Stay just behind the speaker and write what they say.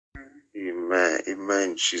Amen. Amen.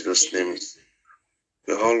 In Jesus' name.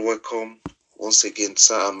 You're all welcome once again,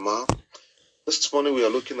 sir and ma. This morning we are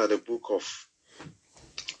looking at the book of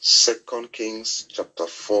 2 Kings chapter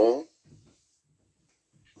 4.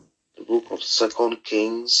 The book of 2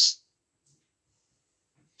 Kings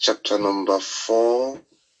chapter number 4.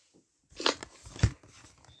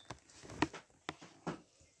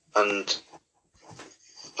 And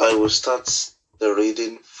I will start the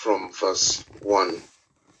reading from verse 1.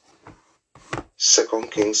 2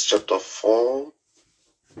 Kings chapter 4,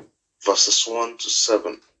 verses 1 to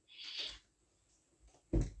 7.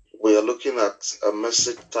 We are looking at a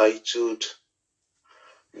message titled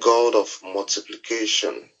God of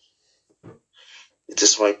Multiplication. It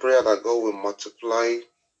is my prayer that God will multiply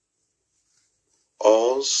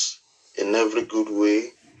us in every good way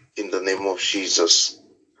in the name of Jesus.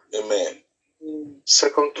 Amen.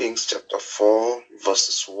 2 Kings chapter 4,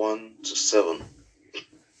 verses 1 to 7.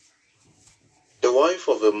 The wife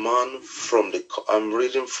of a man I'm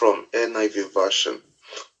reading from NIV version.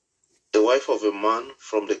 The wife of a man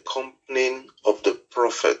from the company of the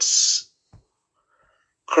prophets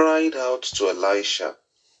cried out to Elisha,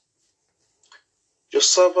 "Your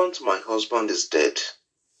servant, my husband, is dead,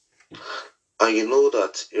 and you know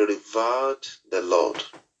that he revered the Lord.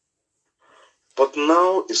 But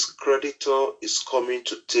now his creditor is coming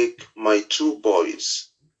to take my 2 boys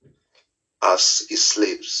as his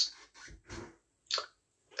slaves."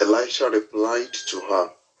 Elisha replied to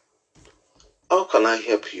her, "How can I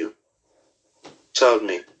help you? Tell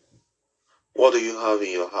me, what do you have in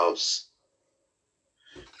your house?"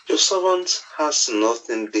 "Your servant has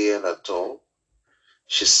nothing there at all,"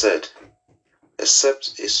 she said,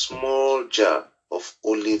 "except a small jar of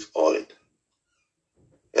olive oil."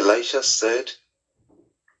 Elisha said,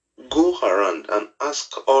 "Go around and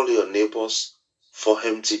ask all your neighbors for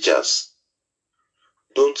empty jars.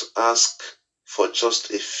 Don't ask for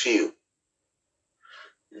just a few.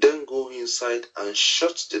 Then go inside and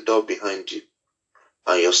shut the door behind you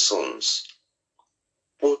and your sons.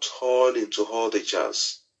 Put oil into all the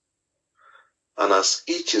jars, and as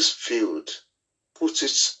each is filled, put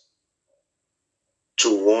it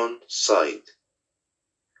to one side."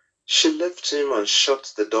 She left him and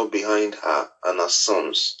shut the door behind her and her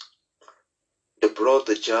sons. They brought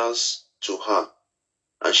the jars to her,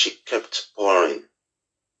 and she kept pouring.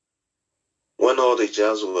 When all the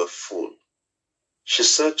jars were full, she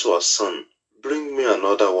said to her son, "Bring me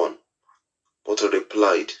another one." But he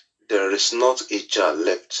replied, "There is not a jar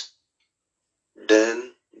left."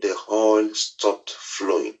 Then the oil stopped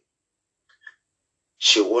flowing.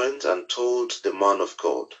 She went and told the man of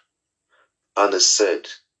God, and he said,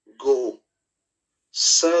 "Go,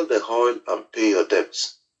 sell the oil and pay your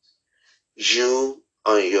debts. You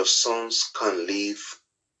and your sons can live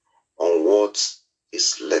on what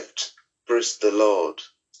is left." Praise the Lord.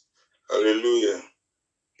 Hallelujah.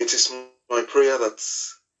 It is my prayer that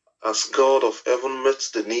as God of heaven met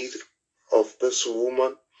the need of this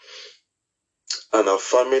woman and her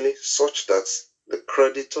family, such that the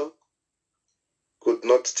creditor could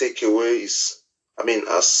not take away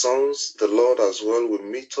our sons, the Lord as well will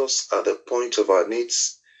meet us at the point of our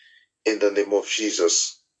needs in the name of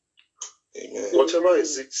Jesus. Amen. Whatever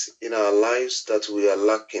is it in our lives that we are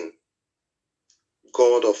lacking,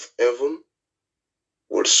 God of heaven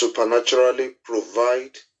will supernaturally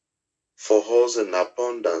provide for us in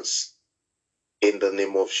abundance in the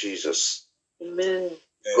name of Jesus. Amen.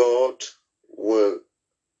 God will,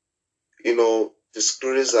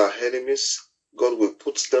 disgrace our enemies. God will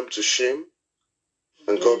put them to shame.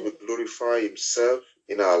 And God will glorify himself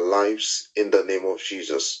in our lives in the name of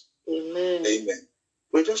Jesus. Amen. Amen.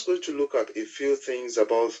 We're just going to look at a few things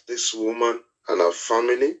about this woman and her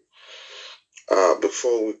family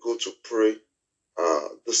before we go to pray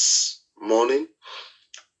this morning.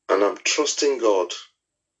 And I'm trusting God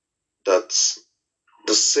that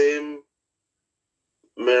the same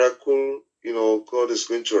miracle, God is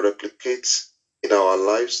going to replicate in our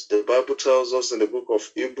lives. The Bible tells us in the book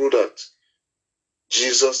of Hebrew that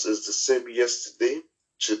Jesus is the same yesterday,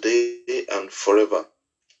 today, and forever.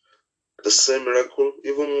 The same miracle,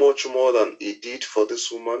 even much more than he did for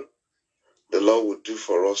this woman, the Lord will do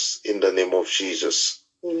for us in the name of Jesus.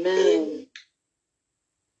 Amen.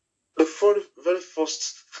 The very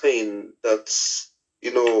first thing that,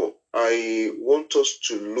 I want us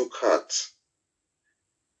to look at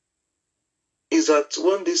is that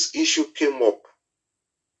when this issue came up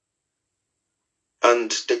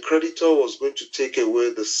and the creditor was going to take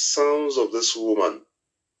away the sons of this woman,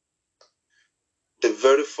 the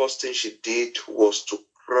very first thing she did was to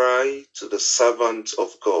cry to the servant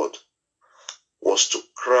of God, was to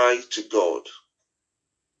cry to God.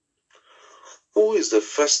 Who is the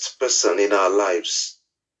first person in our lives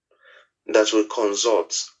that we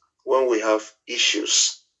consult when we have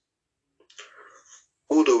issues?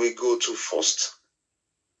 Who do we go to first?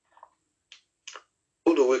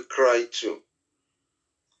 Who do we cry to?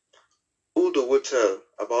 Who do we tell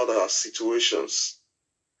about our situations?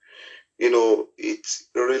 It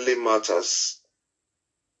really matters.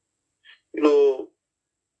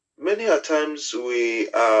 Many a times we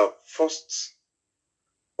are forced,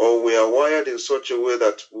 or we are wired in such a way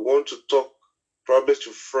that we want to talk probably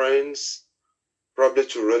to friends, probably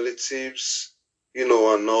to relatives, and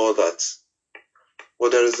all that.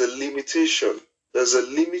 But there is a limitation. There's a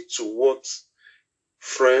limit to what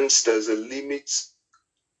friends, there's a limit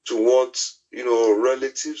to what,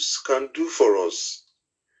 relatives can do for us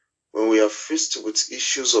when we are faced with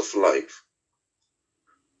issues of life.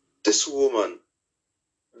 This woman,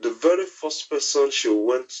 the very first person she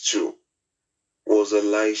went to was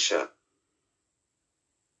Elisha.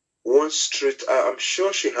 Went straight. I'm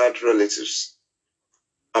sure she had relatives.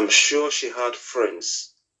 I'm sure she had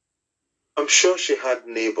friends. I'm sure she had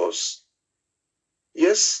neighbors.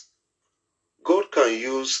 Yes, God can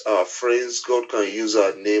use our friends, God can use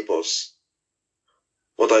our neighbors.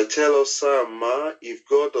 But I tell us, sir and ma, if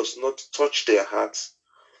God does not touch their hearts,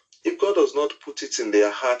 if God does not put it in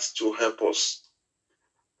their hearts to help us,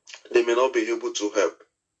 they may not be able to help.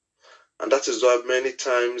 And that is why many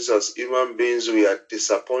times as human beings we are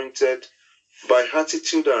disappointed by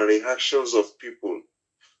attitude and reactions of people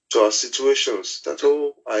to our situations. That,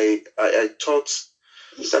 I thought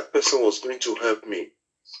that person was going to help me.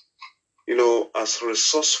 As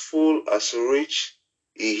resourceful, as rich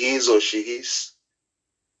he is or she is,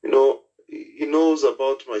 he knows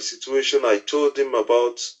about my situation. I told him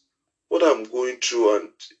about what I'm going through and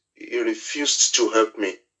he refused to help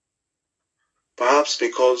me. Perhaps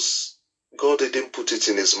because God didn't put it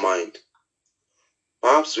in his mind.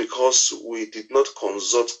 Perhaps because we did not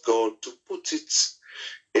consult God to put it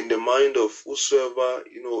in the mind of whosoever,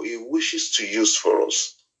 he wishes to use for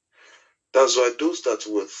us. That's why those that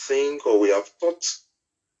we think or we have thought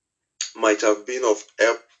might have been of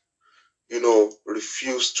help,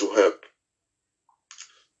 refuse to help.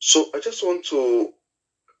 So I just want to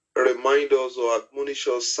remind us or admonish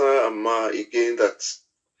us, sir and ma, again, that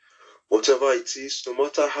whatever it is, no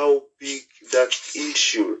matter how big that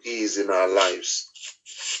issue is in our lives,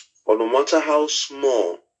 or no matter how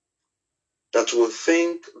small that we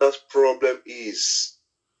think that problem is,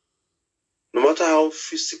 no matter how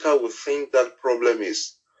physical we think that problem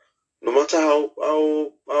is, no matter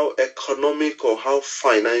how economic or how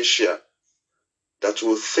financial that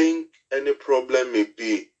we think any problem may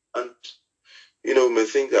be, and may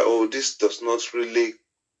think that, this does not really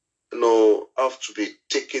have to be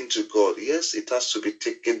taken to God. Yes, it has to be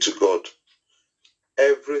taken to God.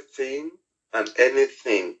 Everything and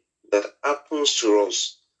anything that happens to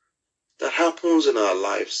us, that happens in our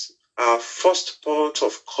lives, our first port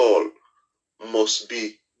of call must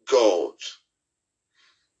be God.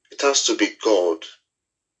 It has to be God.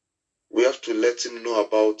 We have to let him know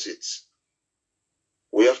about it.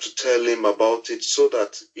 We have to tell him about it so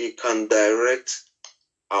that he can direct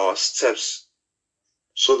our steps,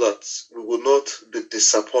 so that we will not be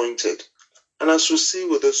disappointed. And as we see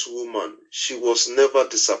with this woman, she was never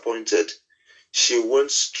disappointed. She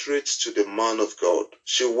went straight to the man of God.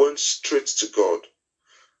 She went straight to God.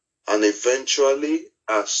 And eventually,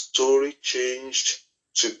 her story changed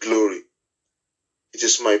to glory. It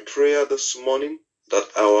is my prayer this morning that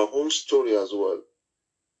our whole story as well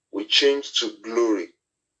will change to glory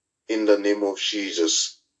in the name of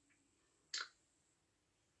Jesus.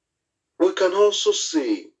 We can also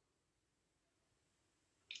see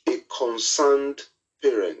a concerned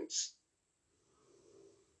parent.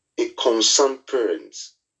 A concerned parent.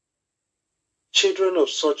 Children of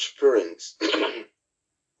such parents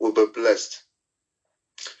will be blessed.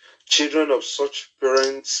 Children of such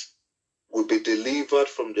parents will be delivered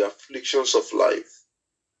from the afflictions of life.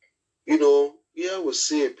 Here we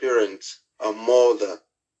see a parent, a mother,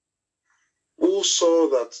 who saw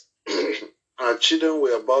that her children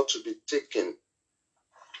were about to be taken.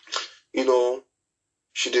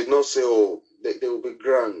 She did not say, they will be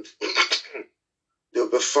grand. They'll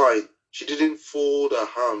be fine. She didn't fold her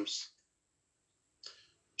arms.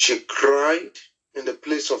 She cried in the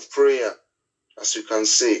place of prayer, as you can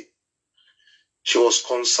see. She was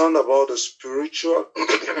concerned about the spiritual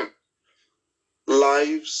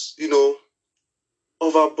lives,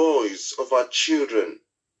 of our boys, of our children.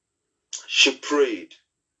 She prayed,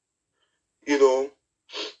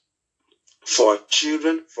 for our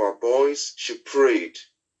children, for our boys. She prayed,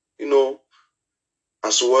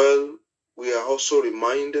 as well. We are also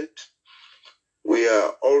reminded we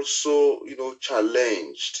are also,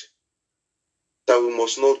 challenged that we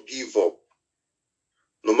must not give up.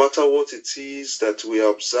 No matter what it is that we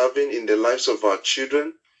are observing in the lives of our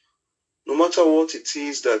children, no matter what it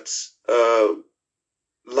is that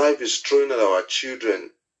life is throwing at our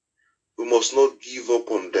children, we must not give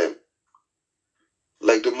up on them.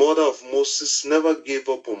 Like the mother of Moses never gave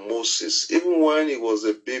up on Moses, even when he was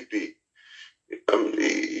a baby.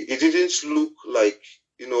 It didn't look like,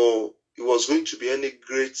 it was going to be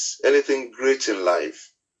anything great in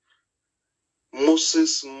life.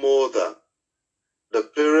 Moses' mother, the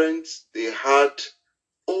parents, they had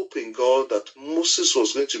hope in God that Moses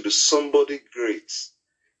was going to be somebody great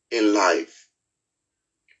in life.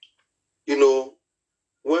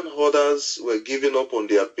 When others were giving up on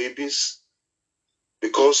their babies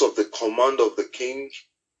because of the command of the king,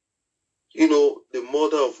 the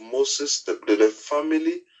mother of Moses, the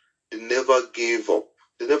family, they never gave up.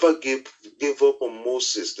 They never gave up on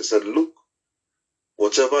Moses. They said, look,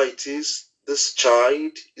 whatever it is, this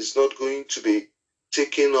child is not going to be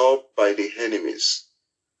taken up by the enemies.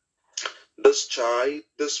 This child,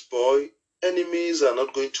 this boy, enemies are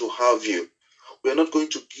not going to have you. We are not going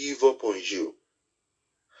to give up on you.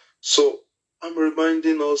 So I'm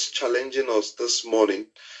reminding us, challenging us this morning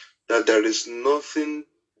that there is nothing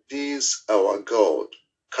this our God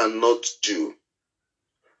cannot do.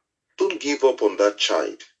 Don't give up on that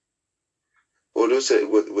child.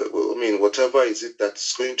 Whatever is it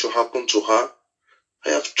that's going to happen to her, I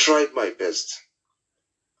have tried my best.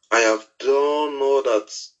 I have done all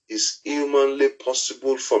that is humanly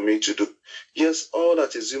possible for me to do. Yes, all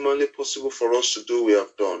that is humanly possible for us to do, we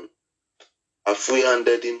have done. Have we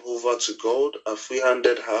handed him over to God? Have we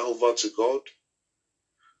handed her over to God?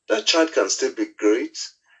 That child can still be great.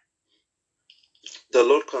 The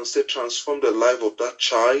Lord can still transform the life of that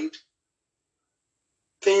child.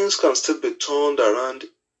 Things can still be turned around,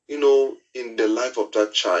 in the life of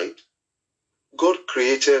that child. God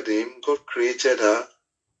created him. God created her.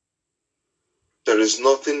 There is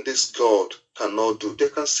nothing this God cannot do. There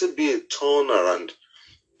can still be a turnaround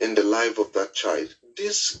in the life of that child.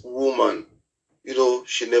 This woman,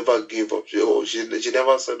 she never gave up. She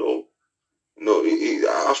never said, oh, no,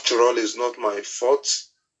 after all, it's not my fault.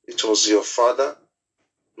 It was your father.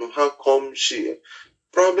 How come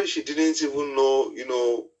probably she didn't even know,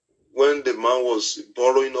 when the man was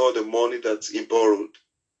borrowing all the money that he borrowed.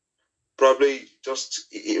 Probably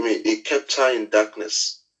it kept her in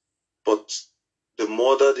darkness. But the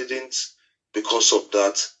mother didn't, because of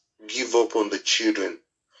that, give up on the children.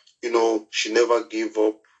 She never gave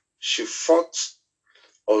up. She fought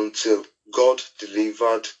until God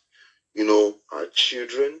delivered, our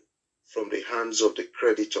children from the hands of the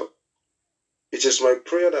creditor. It is my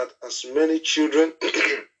prayer that as many children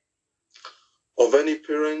of any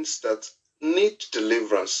parents that need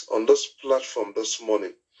deliverance on this platform this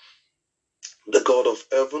morning, the God of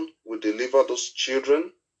heaven will deliver those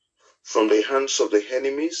children from the hands of the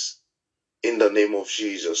enemies in the name of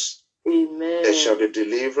Jesus. Amen. There shall be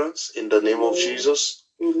deliverance in the name of Jesus.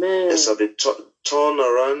 Amen. There shall be turn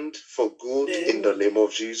around for good in the name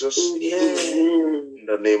of Jesus. Amen. In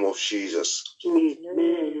the name of Jesus.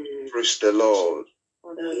 Amen. Praise the Lord.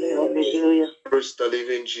 Hallelujah. Praise the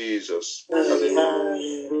living Jesus.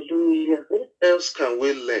 Hallelujah. What else can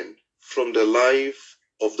we learn from the life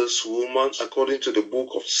of this woman according to the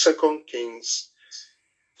book of 2 Kings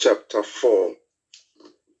chapter 4?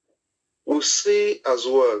 We see as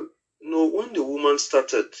well, when the woman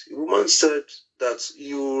started, the woman said that,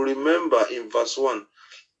 you remember in verse 1,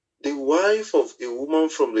 the wife of a woman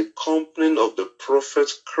from the company of the prophet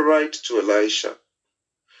cried to Elisha.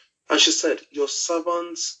 And she said, your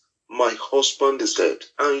servant, my husband, is dead.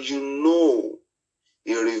 And he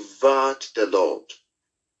revered the Lord.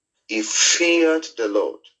 He feared the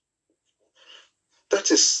Lord. That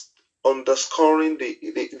is underscoring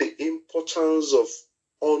the importance of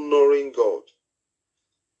honoring God.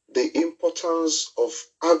 The importance of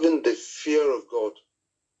having the fear of God,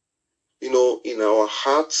 in our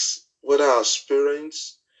hearts, whether as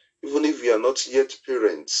parents, even if we are not yet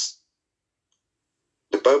parents.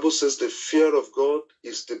 The Bible says the fear of God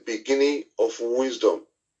is the beginning of wisdom.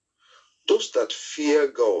 Those that fear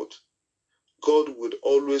God, God would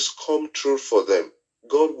always come through for them.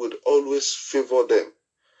 God would always favor them.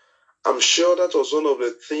 I'm sure that was one of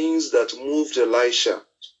the things that moved Elisha.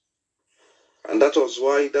 And that was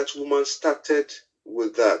why that woman started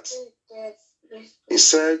with that. He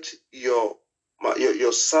said, your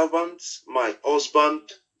servant, my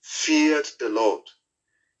husband, feared the Lord.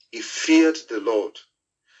 He feared the Lord.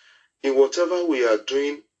 In whatever we are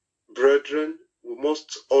doing, brethren, we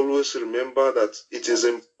must always remember that it is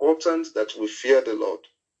important that we fear the Lord.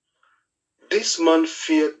 This man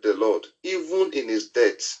feared the Lord even in his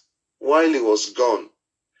death. While he was gone,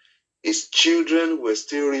 his children were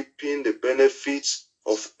still reaping the benefits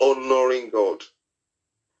of honoring God.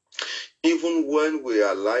 Even when we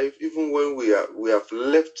are alive, even when we have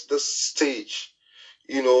left the stage,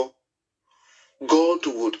 God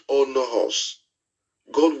would honor us.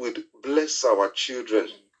 God would bless our children.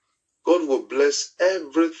 God will bless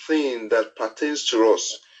everything that pertains to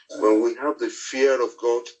us when we have the fear of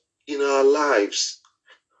God in our lives.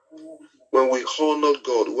 When we honor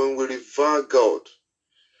God, when we revere God,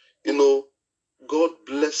 God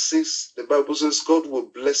blesses. The Bible says God will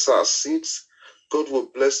bless our seeds. God will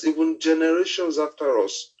bless even generations after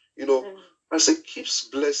us. As He keeps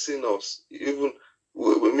blessing us, even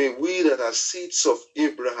we that are seeds of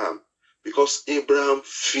Abraham, because Abraham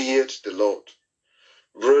feared the Lord.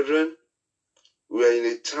 Brethren, we are in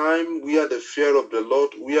a time where the fear of the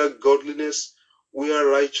Lord, where godliness, where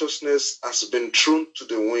righteousness has been thrown to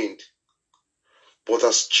the wind. But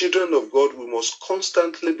as children of God, we must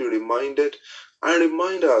constantly be reminded and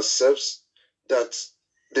remind ourselves that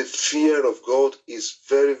the fear of God is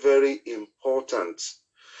very, very important.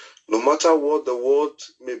 No matter what the world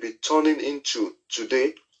may be turning into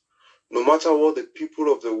today, no matter what the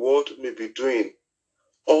people of the world may be doing,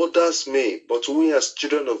 others may, but we as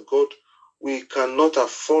children of God, we cannot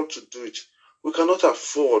afford to do it. We cannot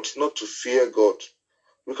afford not to fear God.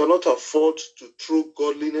 We cannot afford to throw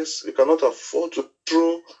godliness. We cannot afford to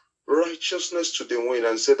throw righteousness to the wind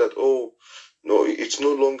and say that, oh, no, it's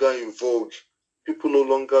no longer in vogue. People no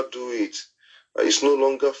longer do it. It's no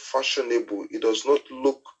longer fashionable. It does not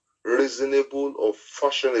look reasonable or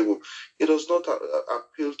fashionable. It does not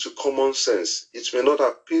appeal to common sense. It may not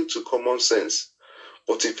appeal to common sense.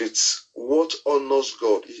 But if it's what honors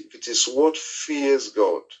God, if it is what fears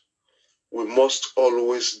God, we must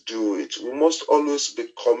always do it. We must always be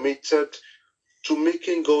committed to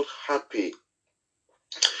making God happy.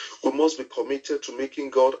 We must be committed to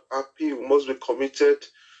making God happy. We must be committed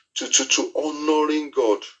to honoring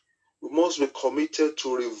God. We must be committed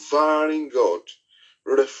to revering God.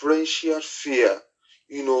 Reverential fear,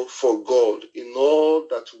 for God in all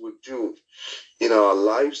that we do in our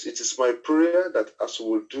lives. It is my prayer that as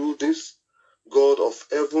we do this, God of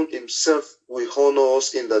heaven Himself will honor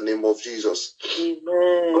us in the name of Jesus.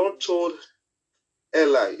 Amen. God told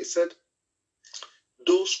Eli, He said,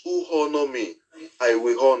 those who honor me, I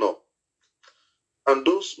will honor. And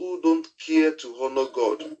those who don't care to honor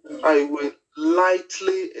God, I will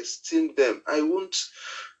lightly esteem them. I won't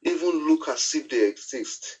even look as if they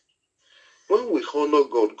exist. When we honor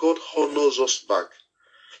God, God honors us back.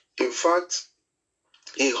 In fact,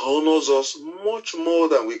 He honors us much more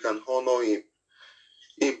than we can honor Him.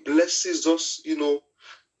 He blesses us,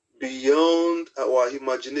 beyond our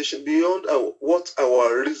imagination, beyond what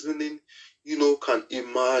our reasoning, can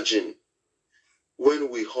imagine. When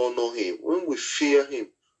we honor Him, when we fear Him,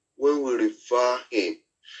 when we revere Him.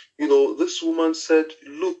 This woman said,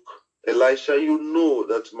 look, Elisha, you know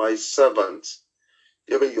that my servant,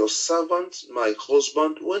 even your servant, my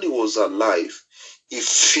husband, when he was alive, he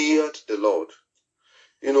feared the Lord.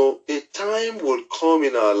 A time will come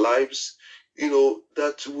in our lives,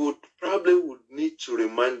 that would need to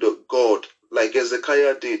remind God, like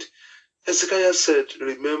Hezekiah did. Hezekiah said,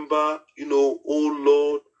 remember, O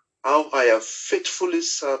Lord, how I have faithfully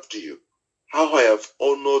served you, how I have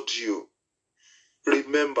honored you.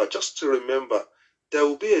 Remember, just to remember, there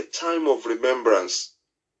will be a time of remembrance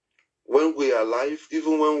when we are alive,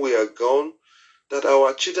 even when we are gone, that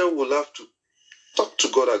our children will have to talk to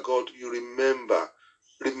God that God, you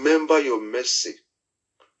remember your mercy.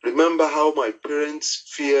 Remember how my parents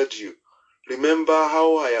feared you. Remember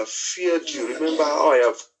how I have feared you. Remember how I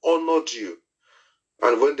have honored you.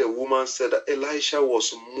 And when the woman said that Elisha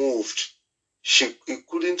was moved, he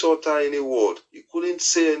couldn't utter any word. He couldn't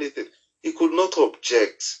say anything. He could not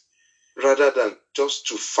object, rather than just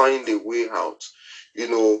to find a way out,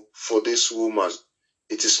 for this woman.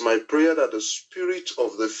 It is my prayer that the spirit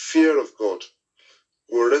of the fear of God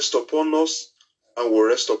will rest upon us and will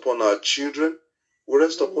rest upon our children, will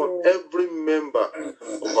rest upon every member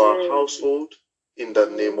of our household in the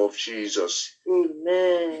name of Jesus.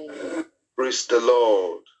 Amen. Praise the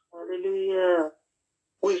Lord. Hallelujah.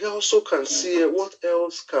 We also can see, what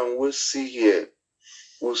else can we see here?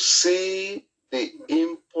 We see the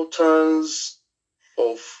importance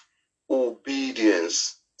of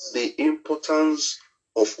obedience. The importance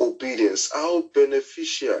of obedience. How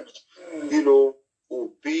beneficial,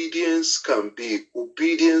 obedience can be.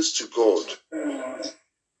 Obedience to God.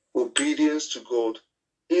 Obedience to God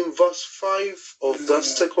In verse 5 of that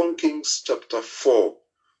 2 Kings chapter 4,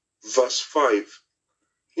 verse 5,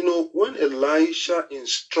 when Elisha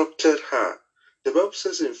instructed her, the Bible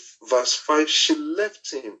says in verse 5, she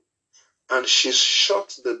left him and she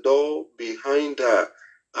shut the door behind her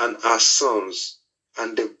and her sons,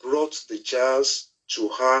 and they brought the jars to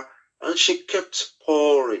her, and she kept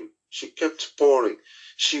pouring. She kept pouring.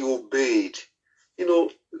 She obeyed.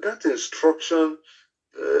 That instruction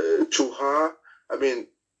to her,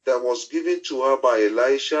 that was given to her by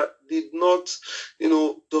Elisha did not,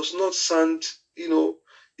 does not sound,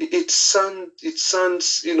 it sounds, it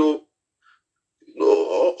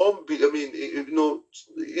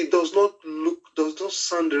does not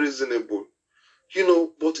sound reasonable,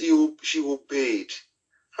 but she obeyed.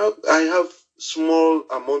 I have small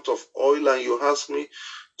amount of oil and you ask me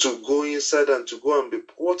to go inside and to go and be,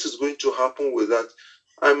 what is going to happen with that?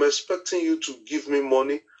 I'm expecting you to give me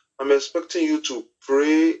money. I'm expecting you to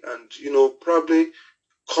pray and, probably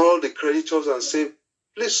call the creditors and say,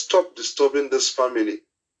 please stop disturbing this family.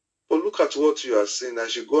 But look at what you are saying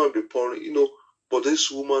as you go and be pouring, but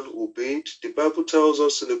this woman obeyed. The Bible tells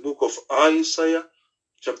us in the book of Isaiah,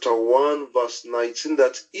 chapter 1, verse 19,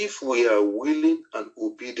 that if we are willing and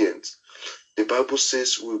obedient, the Bible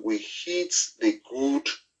says we will eat the good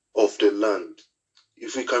of the land.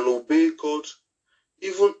 If we can obey God,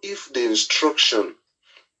 even if the instruction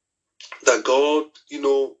that God,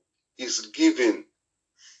 is giving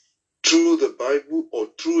through the Bible or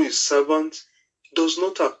through his servant does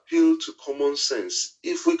not appeal to common sense,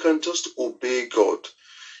 if we can just obey God,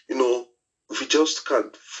 if we just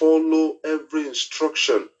can follow every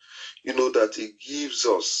instruction, that he gives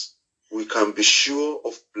us, we can be sure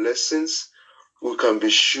of blessings, we can be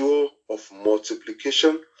sure of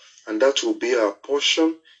multiplication, and that will be our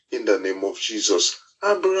portion in the name of Jesus.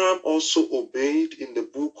 Abraham also obeyed in the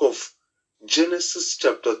book of Genesis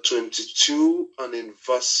chapter 22 and in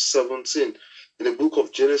verse 17. In the book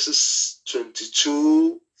of Genesis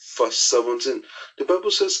 22 verse 17, the Bible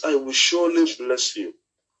says, I will surely bless you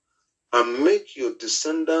and make your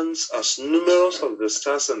descendants as numerous as the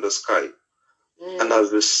stars in the sky and as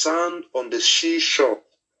the sand on the seashore.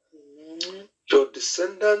 Your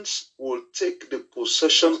descendants will take the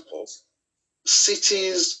possession of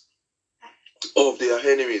cities of their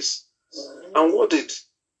enemies. And what did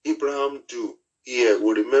Abraham do here?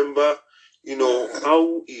 We remember,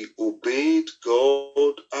 how he obeyed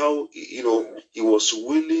God, how, he was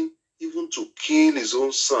willing even to kill his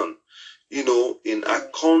own son, in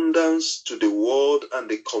accordance to the word and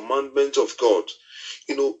the commandment of God.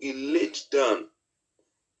 He laid down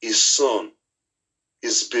his son,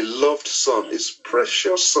 his beloved son, his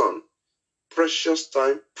precious son, precious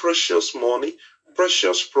time, precious money,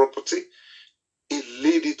 precious property. He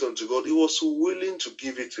laid it unto God. He was willing to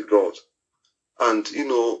give it to God. And,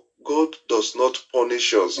 God does not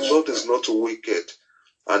punish us. God is not wicked.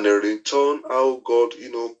 And in return, how God,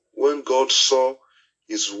 when God saw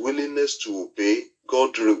his willingness to obey,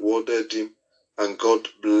 God rewarded him and God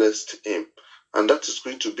blessed him. And that is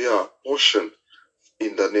going to be our portion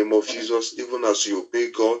in the name of Jesus, even as you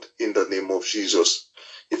obey God in the name of Jesus.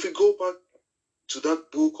 If we go back to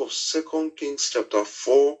that book of 2 Kings chapter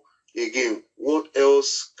 4, again, what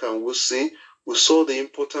else can we see? We saw the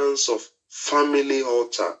importance of family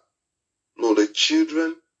altar. The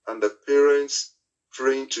children and the parents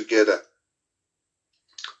praying together.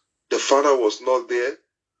 The father was not there,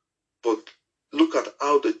 but look at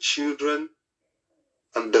how the children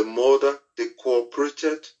and the mother, they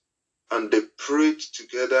cooperated and they prayed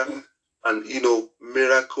together and,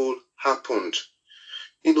 miracle happened.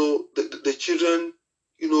 The children,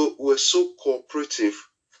 were so cooperative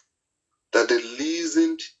that they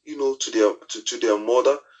listened, to their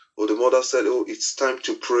mother, or the mother said, oh, it's time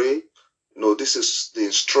to pray. This is the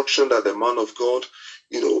instruction that the man of God,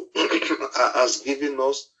 has given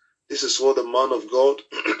us. This is what the man of God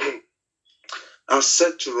has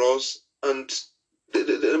said to us. And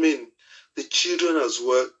the children as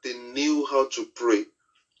well, they knew how to pray.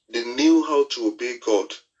 They knew how to obey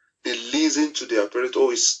God. They listened to their parents.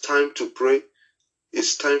 Oh, it's time to pray.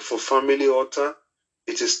 It's time for family altar.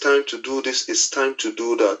 It is time to do this. It's time to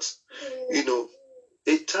do that.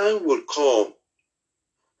 A time will come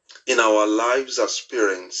in our lives as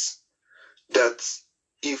parents that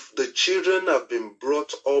if the children have been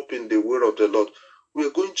brought up in the word of the Lord, we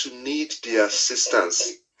are going to need their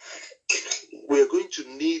assistance. We are going to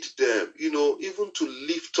need them, even to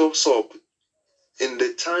lift us up in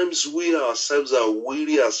the times we ourselves are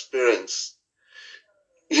weary as parents.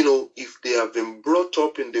 If they have been brought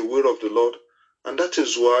up in the word of the Lord, and that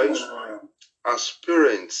is why, as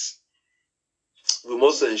parents, we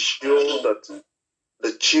must ensure that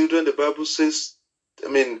The children, the Bible says,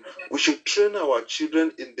 we should train our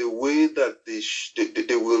children in the way that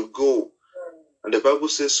they will go. And the Bible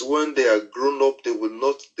says when they are grown up, they will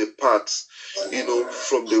not depart,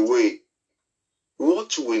 from the way.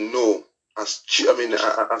 What we know as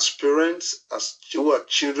parents, as who are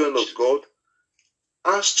children of God,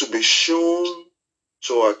 has to be shown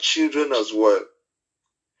to our children as well.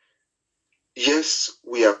 Yes,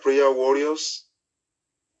 we are prayer warriors.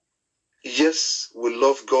 Yes, we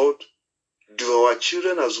love God. Do our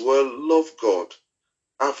children as well love God?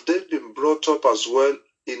 Have they been brought up as well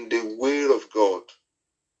in the way of God?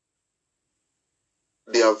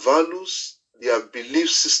 Their values, their belief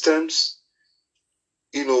systems,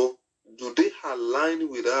 do they align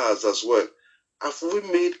with ours as well? Have we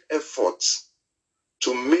made efforts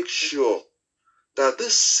to make sure that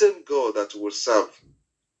this same God that we serve,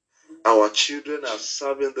 our children are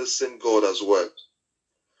serving the same God as well?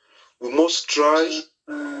 We must try,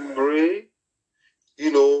 pray,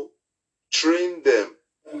 train them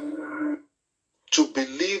to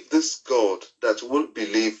believe this God that will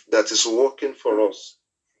believe that is working for us.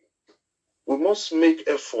 We must make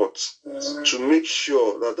efforts to make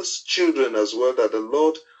sure that these children as well that the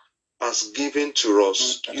Lord has given to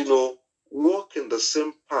us, walk in the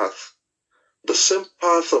same path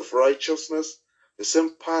of righteousness, the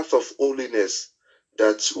same path of holiness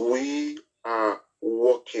that we are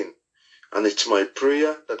walking. And it's my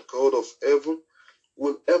prayer that God of heaven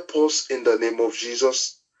will help us in the name of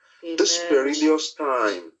Jesus. Amen. This perilous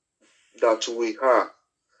time that we are,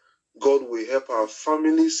 God will help our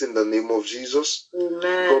families in the name of Jesus.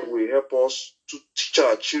 Amen. God will help us to teach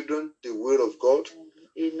our children the word of God.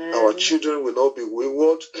 Amen. Our children will not be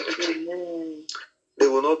wayward. Amen. They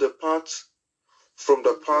will not depart from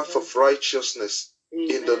the path of righteousness. Amen.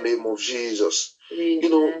 In the name of Jesus.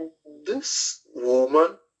 Amen. This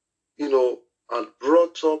woman, had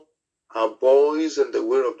brought up her boys in the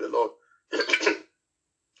way of the Lord.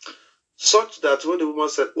 Such that when the woman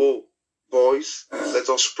said, "Oh, boys, let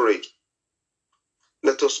us pray.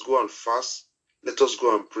 Let us go and fast. Let us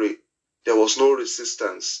go and pray," there was no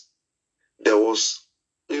resistance. There was,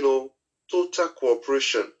 total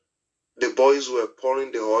cooperation. The boys were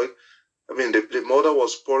pouring the oil. The mother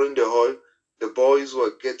was pouring the oil. The boys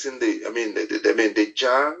were getting the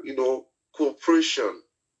jar, cooperation,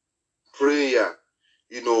 prayer,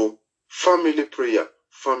 family prayer,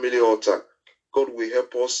 family altar. God will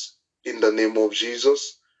help us in the name of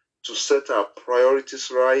Jesus to set our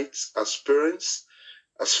priorities right as parents,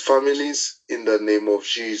 as families, in the name of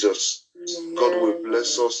Jesus. Amen. God will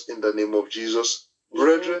bless us in the name of Jesus.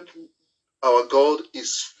 Brethren, our God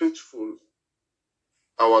is faithful.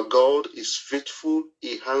 Our God is faithful.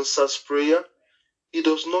 He answers prayer. He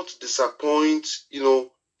does not disappoint,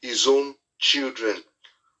 his own children.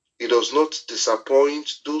 He does not disappoint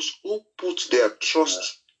those who put their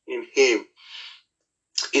trust in him.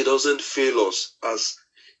 He doesn't fail us, as,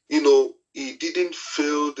 he didn't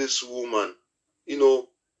fail this woman.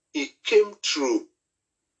 He came through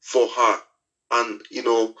for her and,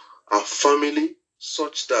 her family,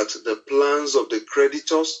 such that the plans of the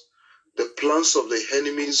creditors, the plans of the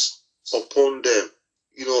enemies upon them,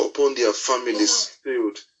 upon their families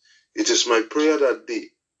failed. It is my prayer that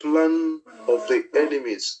the plan of the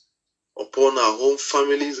enemies upon our own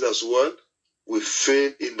families as well will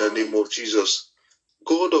fail in the name of Jesus.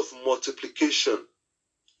 God of multiplication,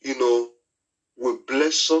 will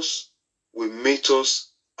bless us, will meet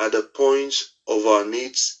us at the point of our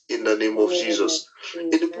needs in the name of Jesus. In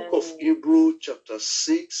the book of Hebrews chapter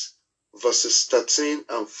 6, verses 13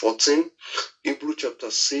 and 14, Hebrews chapter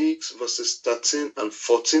 6, verses 13 and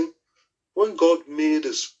 14, when God made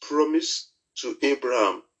his promise to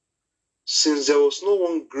Abraham, since there was no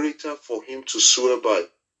one greater for him to swear by,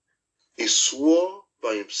 he swore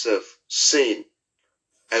by himself, saying,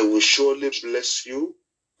 "I will surely bless you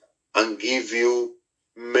and give you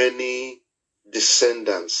many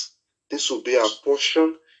descendants." This will be our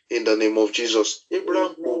portion in the name of Jesus.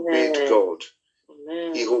 Abraham obeyed God.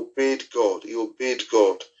 Amen. He obeyed God. He obeyed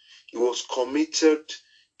God. He was committed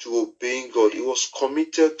to obeying God. He was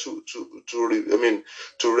committed to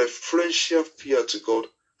referential fear to God,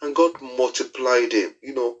 and God multiplied him.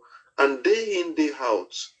 And day in, day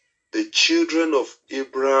out, the children of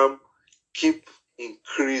Abraham keep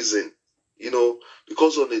increasing.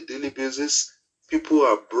 Because on a daily basis, people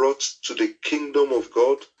are brought to the kingdom of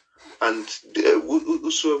God, and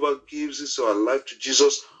whosoever gives his or her life to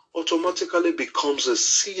Jesus automatically becomes a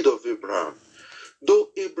seed of Abraham. Though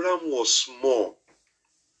Abraham was small,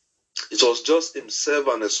 it was just himself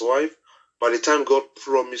and his wife. By the time God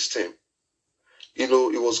promised him, he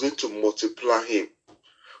was going to multiply him.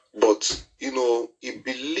 But, he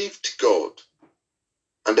believed God.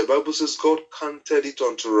 And the Bible says God counted it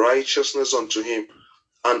unto righteousness unto him.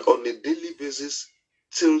 And on a daily basis,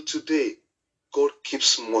 till today, God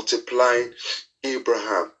keeps multiplying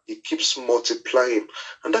Abraham. He keeps multiplying.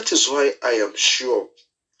 And that is why I am sure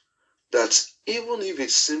that even if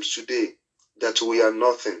it seems today that we are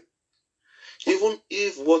nothing, even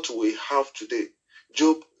if what we have today,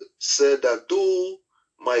 Job said that though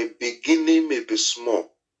my beginning may be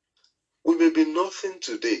small, we may be nothing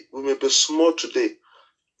today, we may be small today,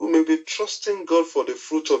 we may be trusting God for the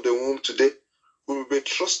fruit of the womb today, we may be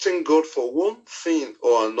trusting God for one thing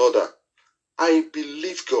or another. I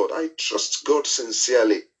believe God, I trust God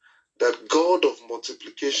sincerely that God of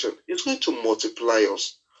multiplication is going to multiply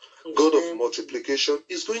us. God of multiplication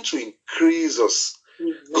is going to increase us.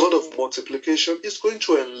 God of multiplication is going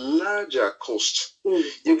to enlarge our coast,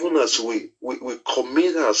 even as we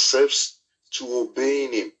commit ourselves to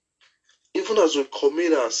obeying him, even as we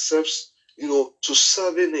commit ourselves, to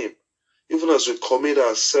serving him, even as we commit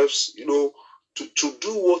ourselves, to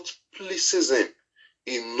do what pleases him.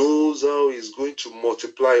 He knows how he's going to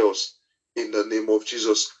multiply us in the name of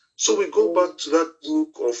Jesus. So we go back to that book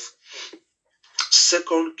of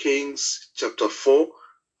 2 Kings chapter 4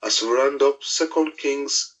 as we round up. 2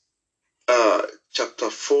 Kings chapter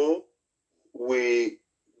 4, we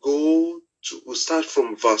start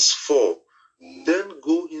from verse 4. Then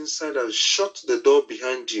go inside and shut the door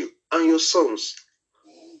behind you and your sons.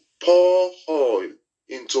 Pour oil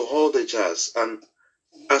into all the jars, and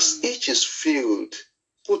as each is filled,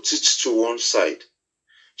 put it to one side.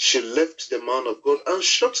 She left the man of God and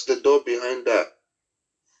shut the door behind her.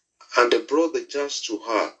 And they brought the jars to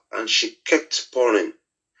her, and she kept pouring.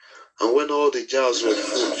 And when all the jars were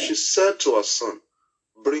full, she said to her son,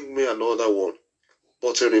 "Bring me another one."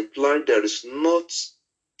 But he replied, "There is not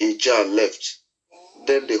a jar left."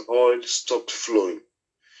 Then the oil stopped flowing.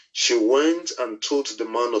 She went and told the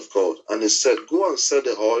man of God, and he said, "Go and sell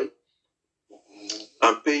the oil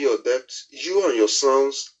and pay your debt. You and your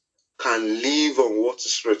sons can live on what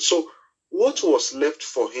is left." So what was left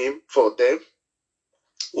for them,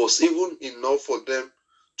 was even enough for them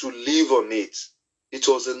to live on it. It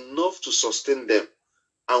was enough to sustain them.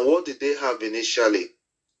 And what did they have initially?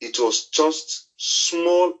 It was just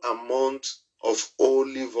small amount of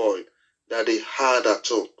olive oil that they had at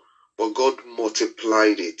home, but God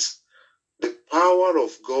multiplied it. The power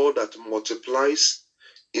of God that multiplies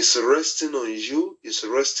is resting on you, is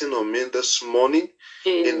resting on me this morning.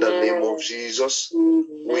 In the name of Jesus.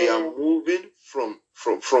 We are moving from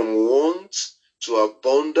want to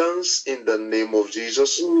abundance in the name of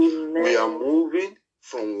Jesus. We are moving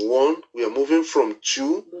from one, we are moving from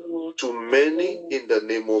two to many in the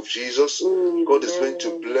name of Jesus. God is going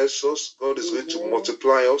to bless us. God is going to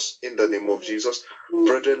multiply us in the name of Jesus.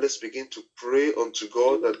 Brethren, let's begin to pray unto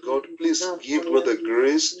God that God, please give me the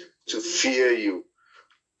grace to fear you.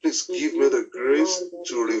 Please give me the grace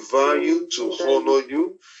to revere you, to honor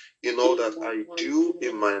you in all that I do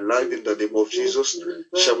in my life in the name of Jesus.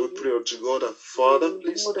 Shall we pray unto God that, Father,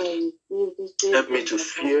 please help me to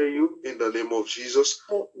fear you in the name of Jesus.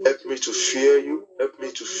 Help me to fear you. Help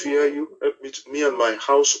me to fear you. Help me and my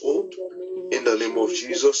household in the name of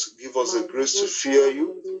Jesus. Give us the grace to fear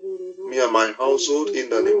you. Me and my household in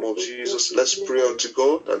the name of Jesus. Let's pray unto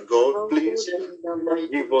God that God, please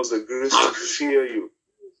give us the grace to fear you.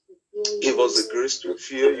 Give us the grace to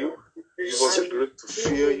fear you. Give us the grace to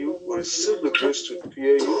fear you. We receive the grace to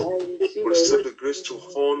fear you. We receive the grace to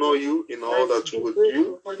honor you in all that we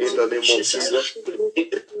do in the name of Jesus.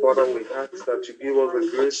 Father, we ask that you give us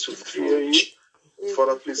the grace to fear you.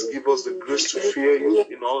 Father, please give us the grace to fear you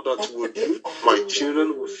in all that we do. My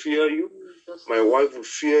children will fear you. My wife will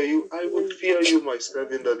fear you. I will fear you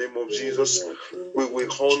myself in the name of Jesus. We will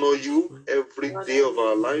honor you every day of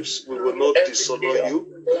our lives. We will not dishonor you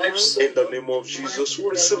in the name of Jesus. We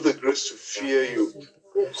receive the grace to fear you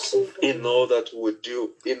in all that we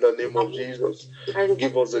do in the name of Jesus.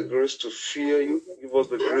 Give us the grace to fear you. Give us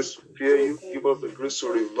the grace to fear you. Give us the grace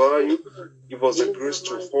to revere you. Give us the grace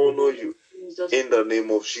to honor you in the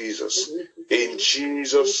name of Jesus. In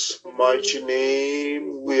Jesus' mighty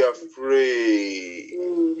name we have prayed.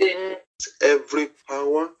 Every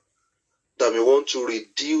power that may want to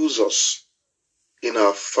reduce us in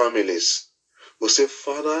our families, we say,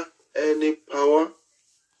 Father, any power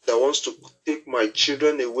that wants to take my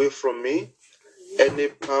children away from me, any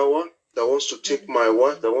power that wants to take my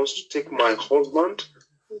wife, that wants to take my husband,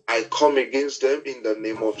 I come against them in the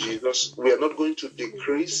name of Jesus. We are not going to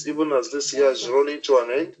decrease even as this year is running to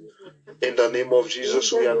an end. In the name of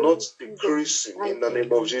Jesus, we are not decreasing. In the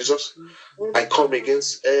name of Jesus, I come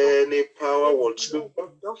against any power whatsoever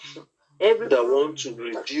that want to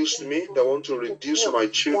reduce me, that want to reduce my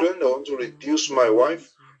children, that want to reduce my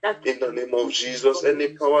wife. In the name of Jesus, any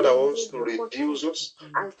power that wants to reduce us,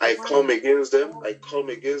 I come against them. I come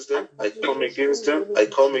against them. I come against them. I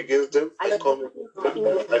come against them. I come against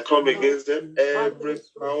them. I come against them. Every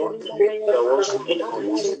power that wants to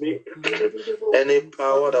decrease me, any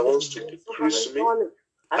power that wants to decrease me,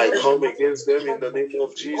 I come against them in the name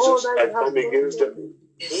of Jesus. I come against them.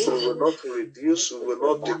 We will not reduce, we will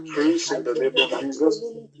not decrease in the name of Jesus.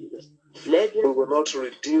 We will not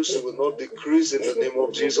reduce, we will not decrease in the name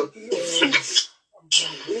of Jesus.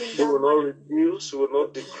 We will not reduce, we will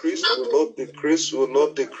not decrease, we will not decrease, we will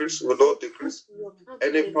not decrease, we will not decrease.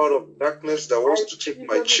 Any part of darkness that wants to take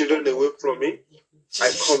my children away from me,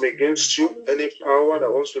 I come against you. Any power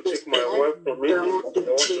that wants to take my wife from me, that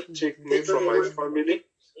wants to take me from my family,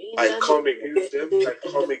 I come against them. I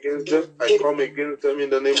come against them. I come against them in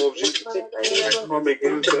the name of Jesus. I come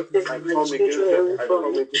against them. I come against them. I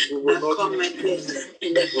come against them. We will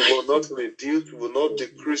not reduce. We will not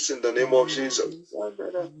decrease in the name of Jesus.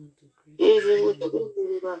 In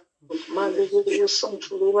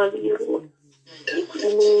the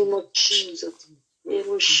name of Jesus.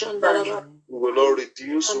 We will not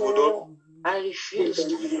reduce. We will not. I refuse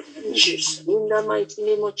to refuse. In the mighty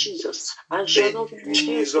name of Jesus. I shall not In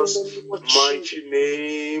Jesus' mighty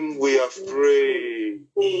name, we have prayed.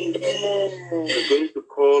 We're going to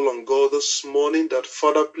call on God this morning that,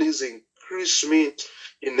 Father, please increase me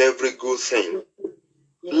in every good thing.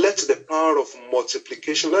 Let the power of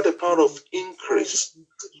multiplication, let the power of increase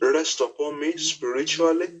rest upon me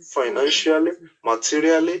spiritually, financially,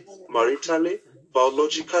 materially, maritally,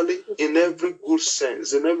 biologically, in every good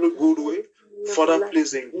sense, in every good way. Father,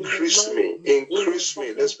 please increase me. Increase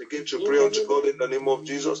me. Let's begin to pray unto God in the name of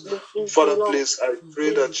Jesus. Father, please, I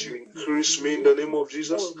pray that you increase me in the name of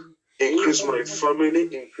Jesus. Increase my family,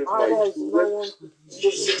 increase my children.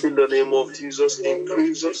 In the name of Jesus,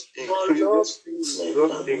 increase us, increase us,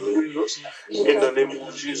 increase us. In the name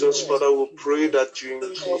of Jesus, Father, we pray that you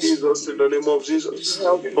increase us in the name of Jesus.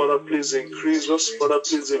 Father, please increase us. Father,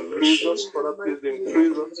 please increase us. Father, please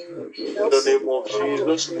increase us. In the name of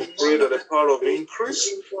Jesus, we pray that the power of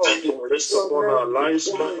increase will rest upon our lives.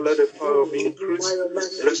 Father, let the power of increase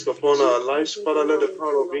rest upon our lives. Father, let the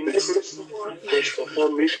power of increase rest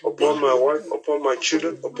upon me, upon my wife, upon my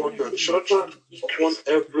children, upon your church, upon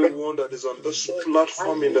everyone that is on this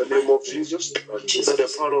platform in the name of Jesus. Let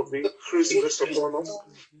the power of increase rest upon us.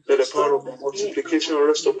 Let the power of multiplication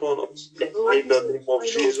rest upon us. In the name of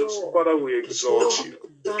Jesus, Father, we exalt you.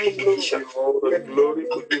 We give you all the glory.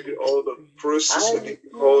 We give you all the praises. We give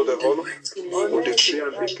you all the honor. We declare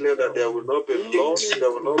and declare that there will not be loss,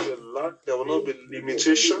 there will not be lack, there will not be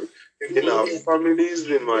limitation in our families,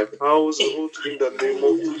 in my household, in the name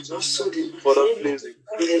of Jesus. Father, please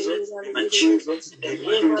increase us, increase us,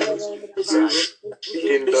 increase us, increase us,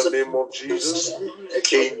 in the name of Jesus.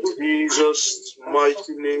 In Jesus'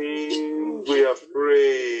 mighty name, we have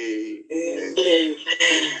prayed.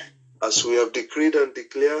 As we have decreed and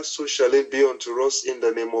declared, so shall it be unto us in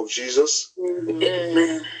the name of Jesus.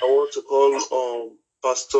 I want to call on Pastor